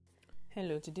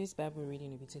Hello, today's Bible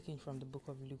reading will be taken from the book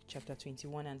of Luke, chapter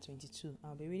 21 and 22.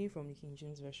 I'll be reading from the King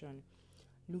James Version.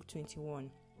 Luke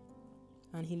 21.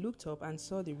 And he looked up and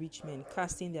saw the rich men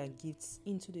casting their gifts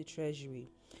into the treasury.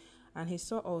 And he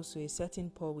saw also a certain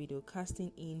poor widow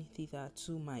casting in thither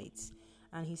 2 mites.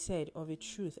 And he said, Of a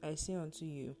truth I say unto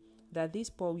you, that this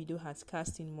poor widow hath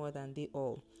cast in more than they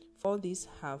all. For all these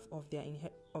have of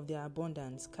their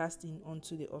abundance cast in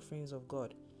unto the offerings of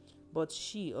God. But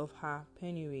she of her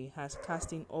penury has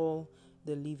cast in all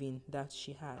the living that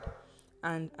she had.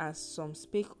 And as some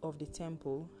spake of the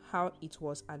temple, how it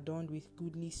was adorned with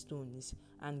goodly stones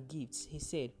and gifts, he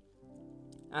said,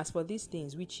 As for these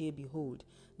things which ye behold,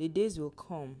 the days will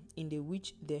come, in the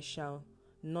which there shall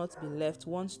not be left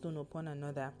one stone upon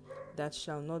another that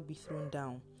shall not be thrown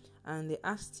down. And they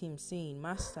asked him, saying,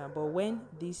 Master, but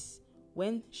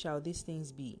when shall these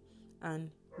things be?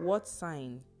 And what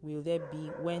sign will there be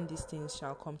when these things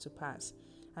shall come to pass?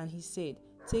 And he said,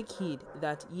 Take heed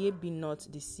that ye be not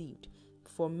deceived.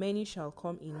 For many shall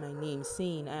come in my name,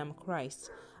 saying, I am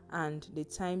Christ, and the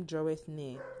time draweth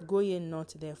near. Go ye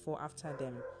not therefore after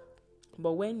them.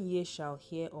 But when ye shall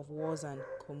hear of wars and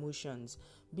commotions,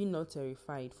 be not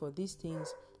terrified, for these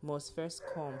things must first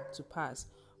come to pass,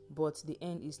 but the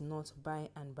end is not by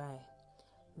and by.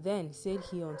 Then said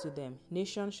he unto them,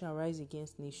 Nation shall rise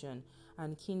against nation,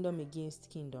 and kingdom against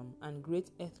kingdom, and great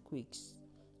earthquakes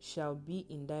shall be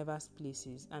in divers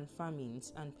places, and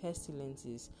famines, and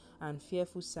pestilences, and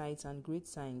fearful sights, and great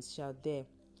signs shall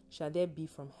there be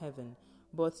from heaven.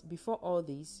 But before all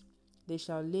this, they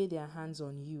shall lay their hands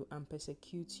on you, and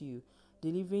persecute you,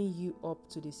 delivering you up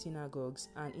to the synagogues,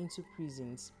 and into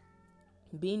prisons,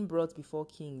 being brought before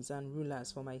kings and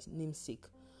rulers for my name's sake.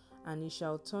 And it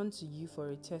shall turn to you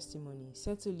for a testimony.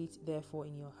 Settle it therefore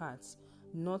in your hearts,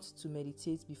 not to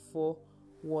meditate before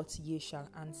what ye shall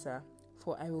answer.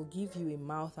 For I will give you a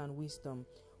mouth and wisdom,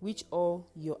 which all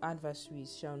your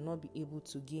adversaries shall not be able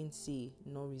to gainsay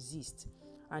nor resist.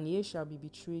 And ye shall be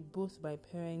betrayed both by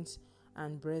parents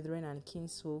and brethren and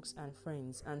kinsfolks and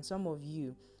friends, and some of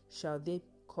you shall they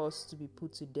cause to be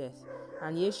put to death.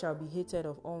 And ye shall be hated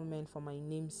of all men for my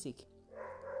name's sake.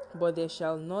 But there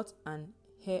shall not an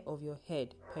hair of your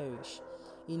head perish.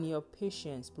 In your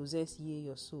patience possess ye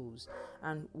your souls.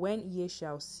 And when ye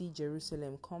shall see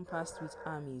Jerusalem compassed with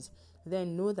armies,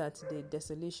 then know that the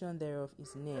desolation thereof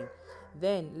is near.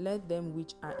 Then let them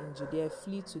which are in Judea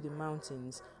flee to the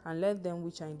mountains, and let them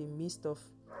which are in the midst of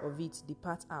it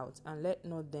depart out, and let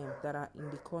not them that are in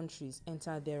the countries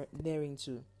enter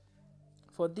thereinto.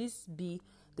 For this be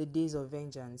the days of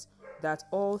vengeance, that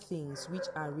all things which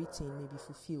are written may be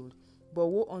fulfilled. But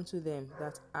woe unto them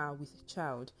that are with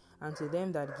child, and to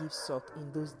them that give suck in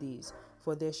those days.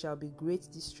 For there shall be great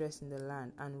distress in the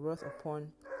land, and wrath upon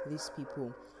this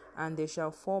people. And they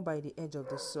shall fall by the edge of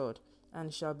the sword,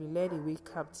 and shall be led away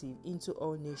captive into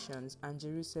all nations, and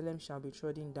Jerusalem shall be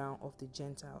trodden down of the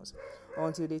Gentiles,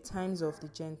 until the times of the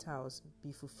Gentiles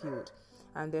be fulfilled.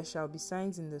 And there shall be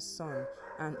signs in the sun,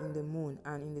 and in the moon,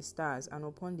 and in the stars, and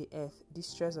upon the earth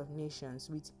distress of nations,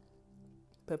 with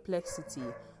perplexity,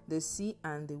 the sea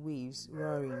and the waves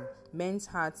roaring, men's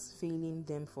hearts failing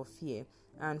them for fear,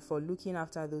 and for looking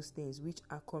after those things which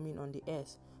are coming on the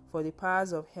earth. For the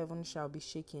powers of heaven shall be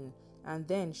shaken, and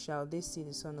then shall they see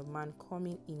the Son of Man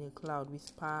coming in a cloud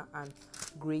with power and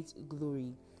great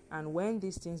glory. And when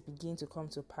these things begin to come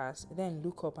to pass, then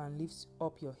look up and lift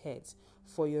up your heads,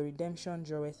 for your redemption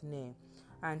draweth near.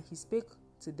 And he spake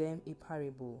to them a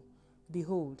parable.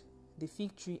 Behold, the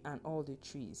fig tree and all the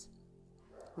trees.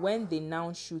 When they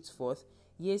now shoot forth,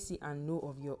 ye see and know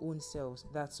of your own selves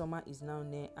that summer is now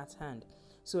near at hand.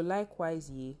 So likewise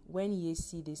ye, when ye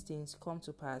see these things come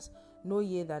to pass, know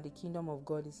ye that the kingdom of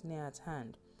God is near at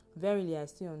hand. Verily I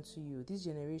say unto you, this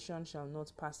generation shall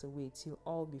not pass away till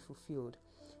all be fulfilled.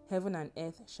 Heaven and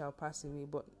earth shall pass away,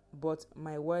 but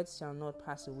my words shall not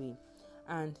pass away.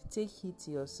 And take heed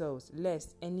to yourselves,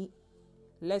 lest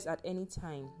at any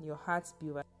time your hearts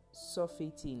be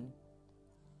surfeiting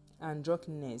and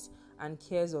drunkenness and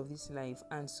cares of this life,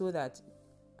 and so that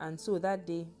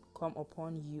day come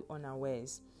upon you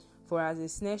unawares. For as a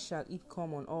snare shall it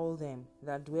come on all them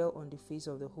that dwell on the face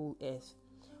of the whole earth.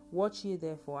 Watch ye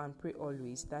therefore, and pray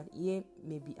always, that ye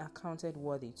may be accounted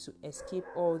worthy to escape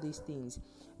all these things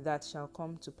that shall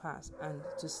come to pass, and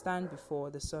to stand before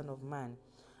the Son of Man.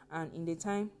 And in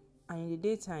the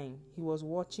daytime he was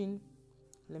watching.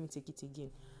 Let me take it again.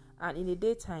 And in the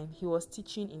daytime he was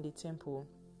teaching in the temple,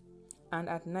 and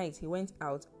at night he went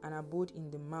out and abode in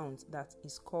the mount that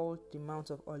is called the Mount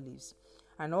of Olives.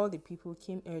 And all the people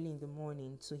came early in the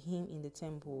morning to him in the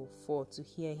temple for to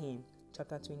hear him.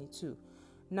 Chapter 22.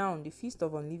 Now the feast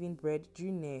of unleavened bread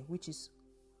drew near, which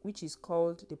is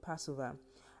called the Passover.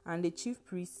 And the chief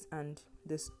priests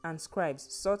and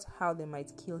scribes sought how they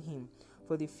might kill him,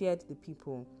 for they feared the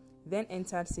people. Then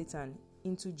entered Satan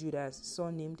into Judas,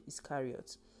 son named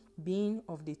Iscariot, being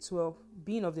of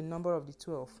the number of the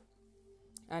 12.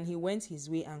 And he went his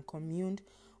way and communed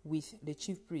with the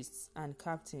chief priests and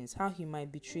captains, how he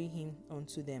might betray him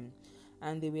unto them.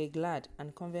 And they were glad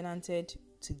and covenanted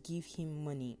to give him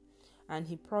money. And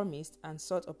he promised and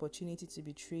sought opportunity to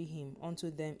betray him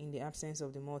unto them in the absence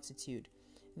of the multitude.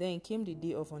 Then came the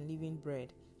day of unleavened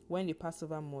bread, when the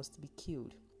Passover must be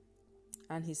killed.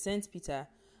 And he sent Peter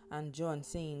and John,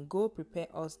 saying, Go prepare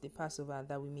us the Passover,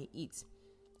 that we may eat.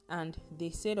 And they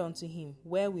said unto him,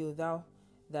 Where wilt thou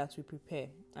that we prepare?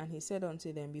 And he said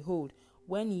unto them, Behold,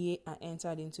 when ye are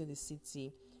entered into the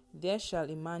city, there shall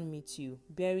a man meet you,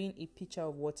 bearing a pitcher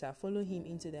of water. Follow him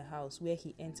into the house where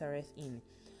he entereth in.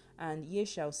 And ye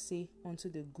shall say unto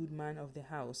the good man of the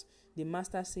house, The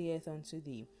master saith unto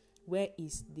thee, Where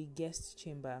is the guest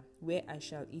chamber, where I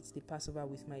shall eat the Passover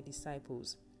with my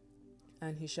disciples?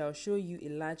 And he shall show you a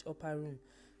large upper room,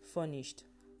 furnished.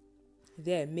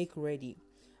 There make ready.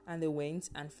 And they went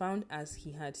and found as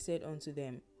he had said unto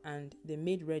them, and they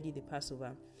made ready the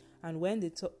Passover. And when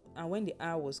the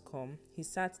hour was come, he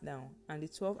sat down, and the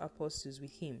 12 apostles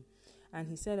with him. And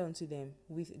he said unto them,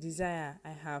 With desire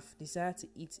I have desired to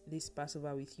eat this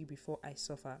Passover with you before I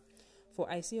suffer. For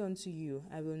I say unto you,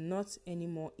 I will not any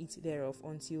more eat thereof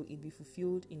until it be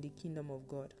fulfilled in the kingdom of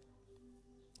God.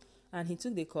 And he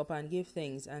took the cup and gave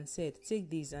thanks, and said, Take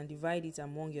this and divide it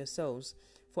among yourselves.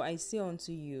 For I say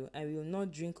unto you, I will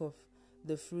not drink of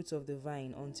the fruit of the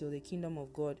vine until the kingdom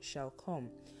of God shall come.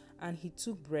 And he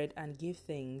took bread and gave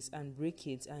thanks, and brake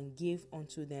it, and gave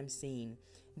unto them, saying,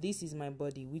 This is my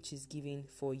body, which is given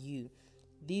for you.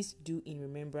 This do in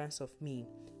remembrance of me.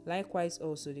 Likewise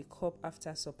also the cup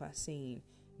after supper, saying,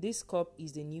 This cup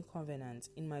is the new covenant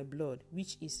in my blood,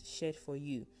 which is shed for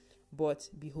you. But,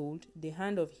 behold, the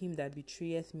hand of him that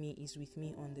betrayeth me is with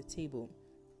me on the table.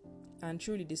 And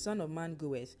truly the Son of Man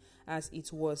goeth, as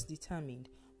it was determined.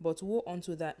 But woe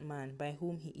unto that man by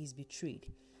whom he is betrayed.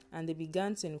 And they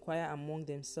began to inquire among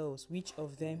themselves which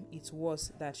of them it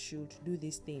was that should do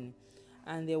this thing.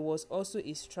 And there was also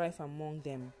a strife among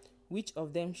them, which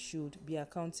of them should be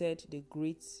accounted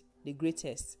the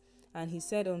greatest. And he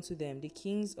said unto them, The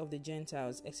kings of the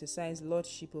Gentiles exercise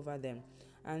lordship over them,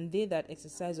 and they that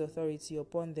exercise authority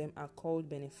upon them are called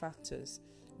benefactors.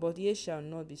 But ye shall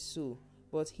not be so.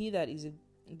 But he that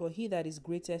is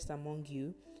greatest among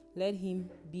you, let him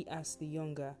be as the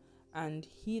younger, and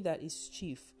he that is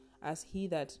chief as he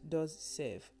that does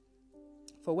serve.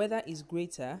 For whether is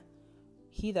greater,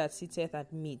 he that sitteth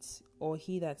at meat, or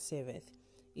he that serveth?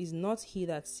 Is not he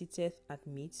that sitteth at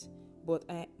meat? But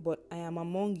I am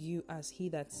among you as he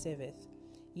that serveth.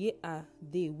 Ye are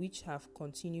they which have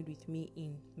continued with me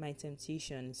in my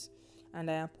temptations. And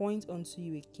I appoint unto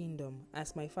you a kingdom,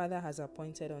 as my Father has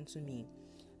appointed unto me,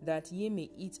 that ye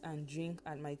may eat and drink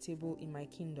at my table in my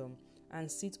kingdom,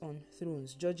 and sit on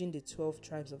thrones, judging the 12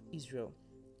 tribes of Israel.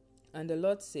 And the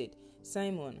Lord said,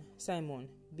 Simon, Simon,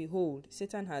 behold,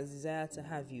 Satan has desired to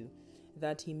have you,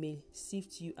 that he may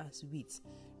sift you as wheat.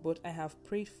 But I have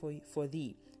prayed for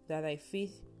thee, that thy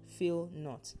faith fail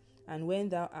not. And when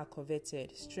thou art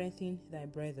converted, strengthen thy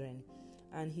brethren.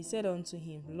 And he said unto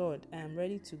him, Lord, I am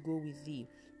ready to go with thee,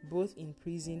 both in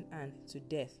prison and to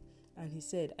death. And he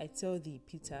said, I tell thee,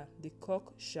 Peter, the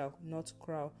cock shall not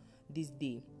crow this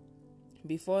day,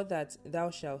 before that thou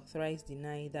shalt thrice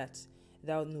deny that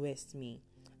thou knowest me.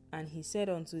 And he said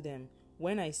unto them,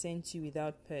 When I sent you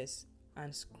without purse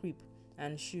and scrip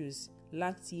and shoes,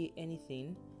 lacked ye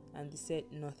anything? And they said,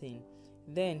 Nothing.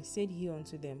 Then said he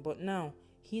unto them, But now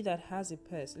he that has a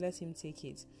purse, let him take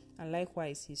it, and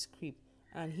likewise his scrip.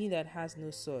 And he that has no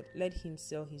sword, let him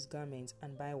sell his garment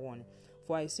and buy one.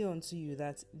 For I say unto you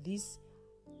that this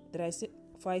that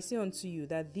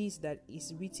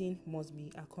is written must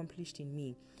be accomplished in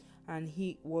me. And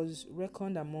he was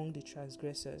reckoned among the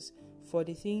transgressors. For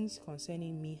the things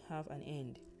concerning me have an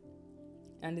end.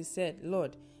 And they said,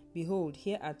 Lord, behold,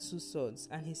 here are 2 swords.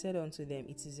 And he said unto them,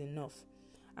 It is enough.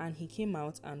 And he came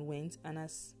out and went,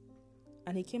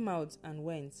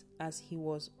 as he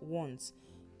was wont,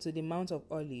 to the Mount of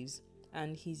Olives,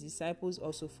 and his disciples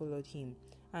also followed him.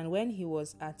 And when he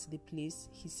was at the place,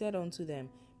 he said unto them,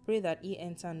 Pray that ye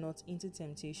enter not into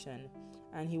temptation.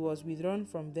 And he was withdrawn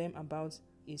from them about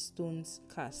a stone's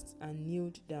cast, and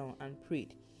kneeled down and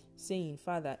prayed, saying,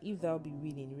 Father, if thou be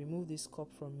willing, remove this cup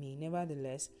from me.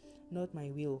 Nevertheless, not my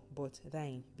will, but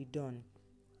thine be done.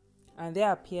 And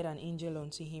there appeared an angel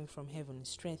unto him from heaven,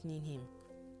 strengthening him.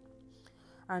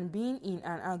 And being in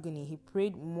an agony, he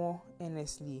prayed more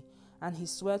earnestly, and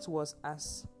his sweat was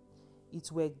as it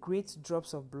were great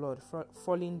drops of blood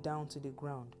falling down to the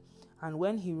ground. And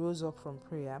when he rose up from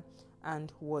prayer,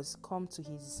 and was come to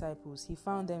his disciples, he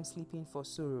found them sleeping for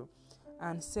sorrow,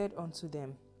 and said unto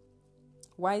them,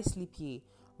 Why sleep ye?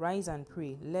 Rise and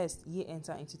pray, lest ye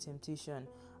enter into temptation.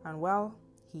 And while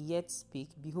he yet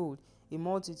spake, behold, a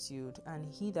multitude, and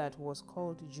he that was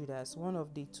called Judas, one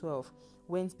of the 12,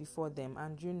 went before them,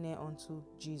 and drew near unto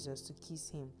Jesus to kiss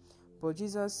him. But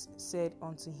Jesus said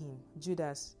unto him,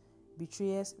 Judas,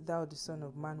 betrayest thou the Son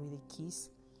of Man with a kiss?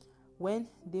 When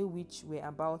they which were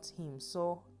about him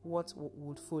saw what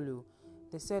would follow,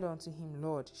 they said unto him,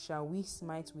 Lord, shall we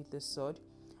smite with the sword?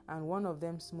 And one of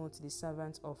them smote the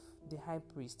servant of the high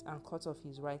priest, and cut off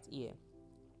his right ear.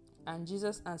 And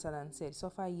Jesus answered and said,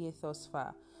 Suffer ye thus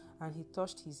far. And he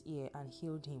touched his ear and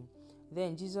healed him.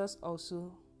 Then Jesus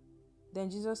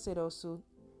said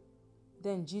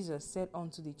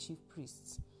unto the chief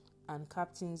priests and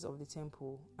captains of the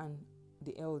temple and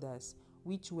the elders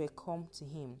which were come to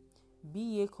him, Be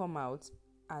ye come out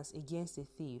as against a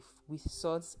thief with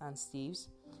swords and staves?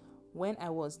 When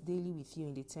I was daily with you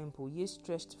in the temple, ye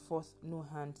stretched forth no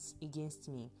hands against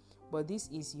me. But this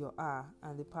is your hour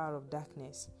and the power of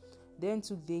darkness. Then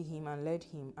took they him and led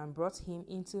him and brought him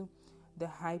into the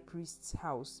high priest's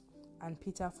house, and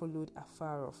Peter followed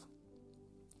afar off.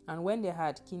 And when they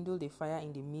had kindled a fire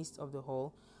in the midst of the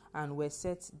hall, and were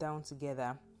set down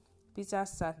together, Peter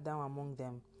sat down among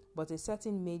them. But a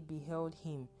certain maid beheld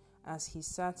him as he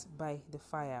sat by the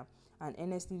fire, and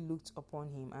earnestly looked upon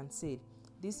him, and said,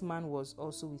 This man was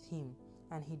also with him.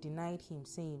 And he denied him,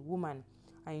 saying, Woman,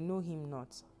 I know him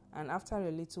not. And after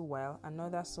a little while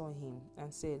another saw him,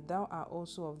 and said, Thou art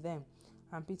also of them.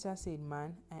 And Peter said,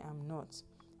 Man, I am not.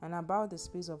 And about the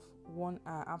space of 1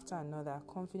 hour after another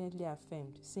confidently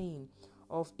affirmed, saying,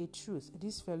 Of a truth,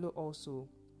 this fellow also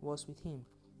was with him,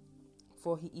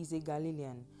 for he is a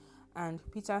Galilean. And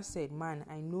Peter said, Man,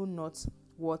 I know not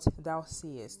what thou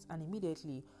sayest. And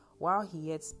immediately, while he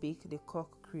yet spake, the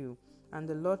cock crew. And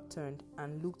the Lord turned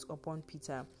and looked upon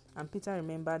Peter. And Peter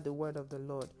remembered the word of the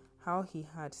Lord, how he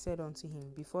had said unto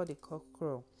him, Before the cock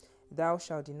crow, thou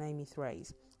shalt deny me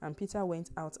thrice. And Peter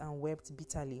went out and wept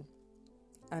bitterly.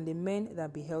 And the men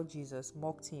that beheld Jesus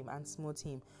mocked him and smote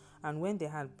him. And when they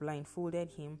had blindfolded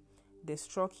him, they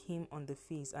struck him on the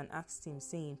face and asked him,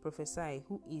 saying, Prophesy,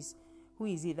 who is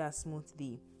it that smote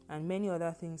thee? And many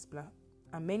other things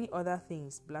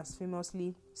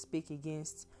blasphemously spake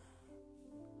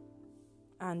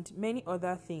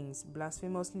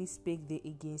they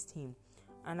against him.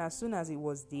 And as soon as it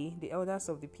was day, the elders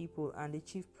of the people and the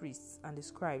chief priests and the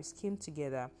scribes came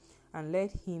together and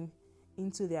led him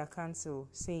into their council,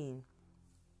 saying,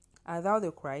 Art thou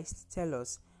the Christ? Tell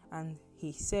us. And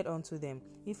he said unto them,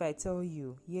 If I tell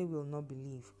you, ye will not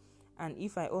believe. And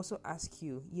if I also ask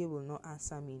you, ye will not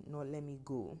answer me, nor let me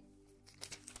go.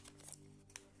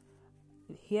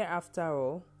 Hereafter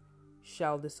all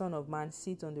shall the Son of Man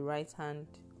sit on the right hand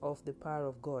of the power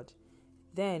of God.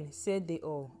 Then said they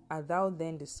all, Art thou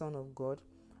then the Son of God?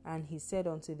 And he said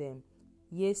unto them,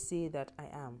 Ye say that I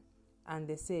am. And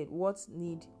they said, What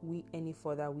need we any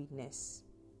further witness?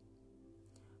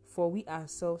 For we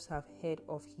ourselves have heard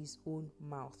of his own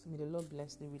mouth. May the Lord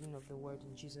bless the reading of the word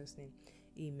in Jesus' name.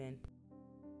 Amen.